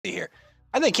See here.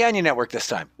 I think Canyon Network this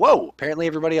time. Whoa, apparently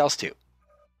everybody else too.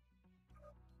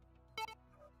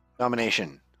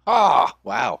 Domination. Ah,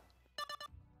 wow.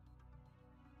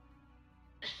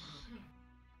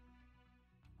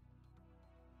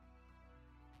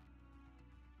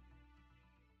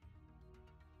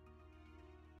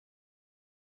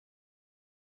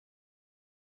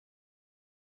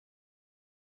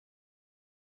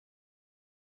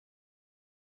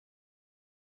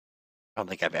 I don't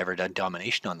think I've ever done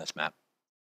domination on this map.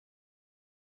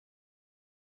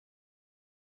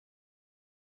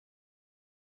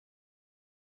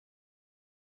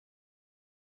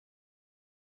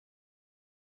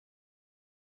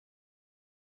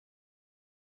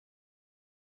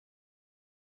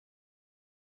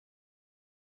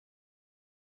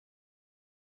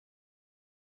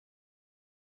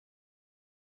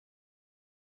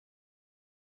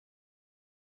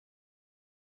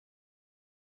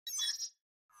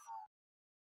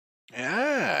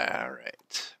 Yeah,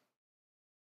 right.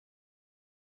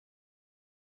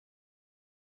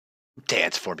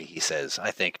 Dance for me, he says.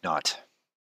 I think not.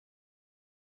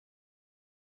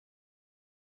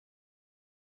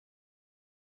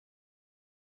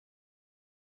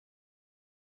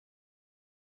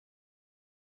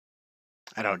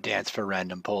 I don't dance for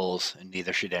random polls, and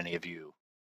neither should any of you.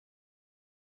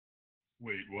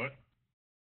 Wait, what?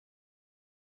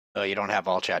 Oh, you don't have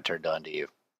all chat turned on, do you?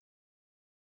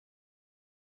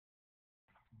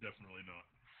 Definitely not.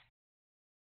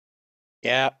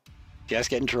 Yeah, just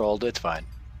getting trolled. It's fine.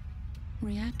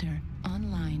 Reactor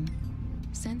online.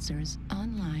 Sensors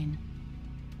online.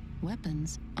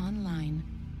 Weapons online.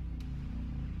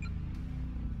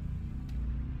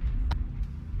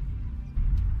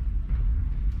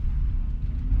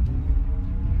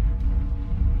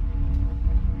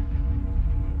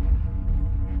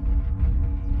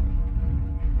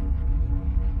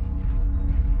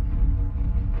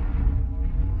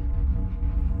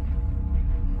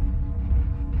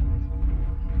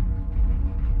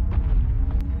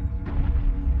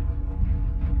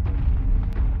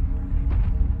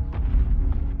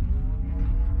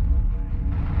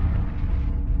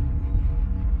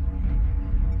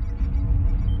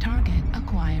 Target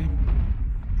acquired.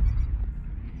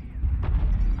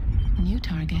 New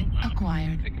target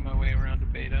acquired. Making my way around to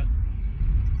beta.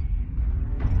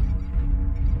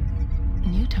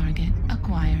 New target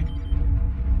acquired.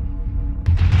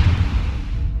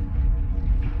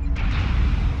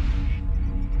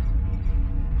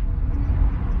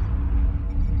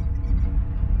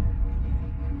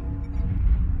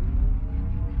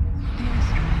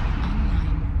 Airstrike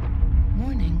online.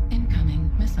 Warning,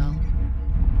 incoming missile.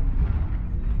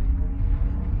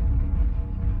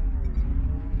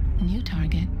 New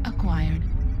target acquired.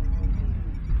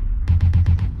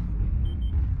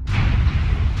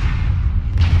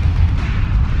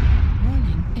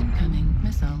 Warning, incoming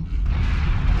missile.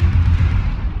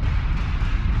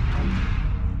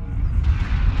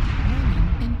 Warning,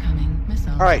 incoming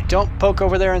missile. All right, don't poke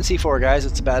over there on C4, guys.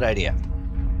 It's a bad idea.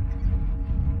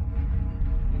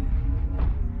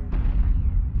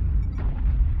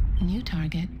 New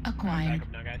target acquired. Back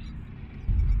up now, guys.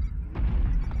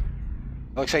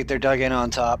 Looks like they're dug in on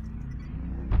top.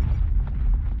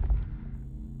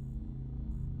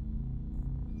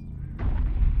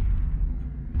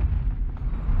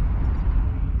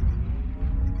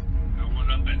 Got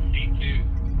one up at C2.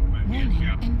 Might be a Warning,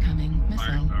 scout. incoming missile.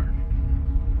 Firestarter.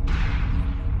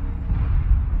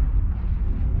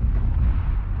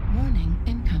 Warning,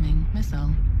 incoming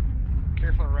missile.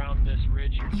 Careful around this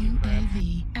ridge here.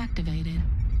 UAV activated.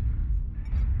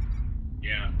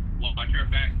 Yeah. Watch our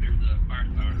back. There's a fire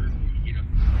starter. You know.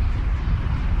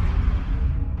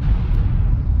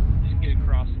 Just get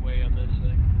across the way on this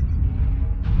thing.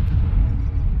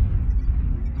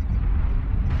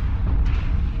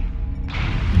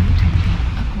 New target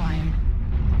acquired.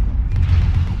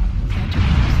 Center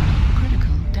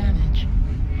critical damage.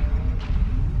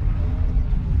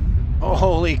 Oh,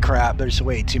 holy crap. There's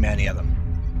way too many of them.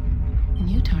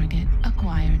 New target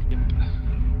acquired.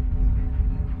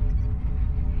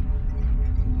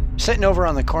 Sitting over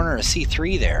on the corner of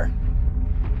C3 there.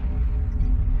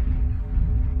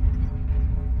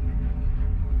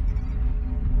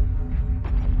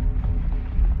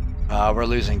 We're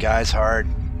losing guys hard.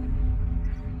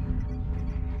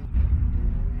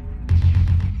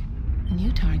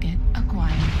 New target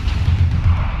acquired.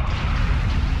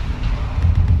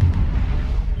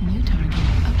 New target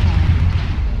acquired.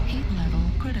 Heat level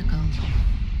critical.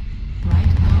 Right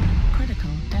arm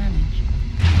critical damage.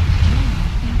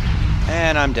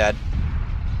 And I'm dead.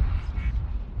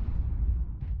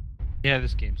 Yeah,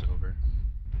 this game's over.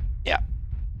 Yeah.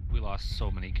 We lost so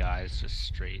many guys just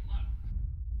straight.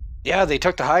 Yeah, they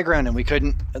took the high ground and we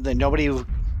couldn't. Then nobody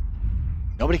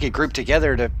could group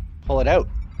together to pull it out.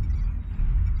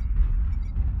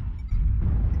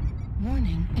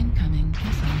 Warning, incoming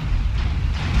missile.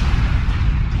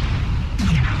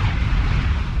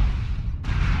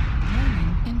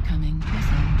 Warning, incoming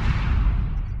missile.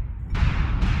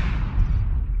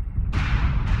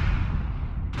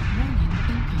 Warning,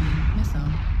 incoming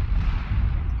missile.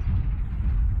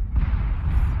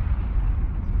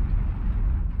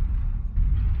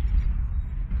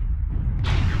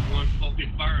 There's one focus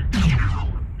fire.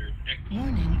 There's Echo.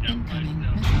 Warning, down by incoming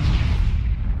itself. missile.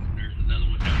 There's another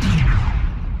one down there.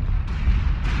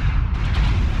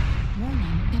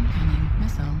 Warning, incoming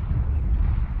missile.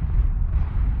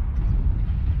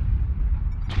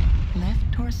 Left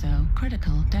torso,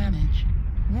 critical damage.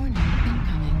 Warning,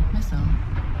 incoming missile.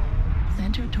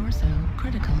 Center torso,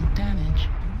 critical damage.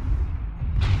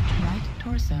 Right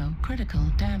torso, critical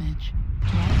damage.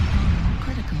 Right arm,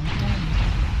 critical damage.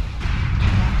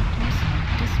 Right torso,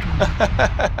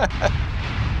 destroyed.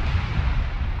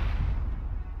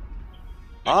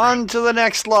 On to the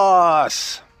next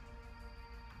loss.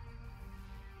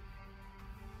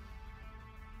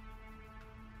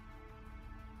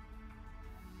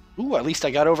 Ooh, at least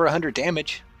I got over 100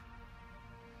 damage.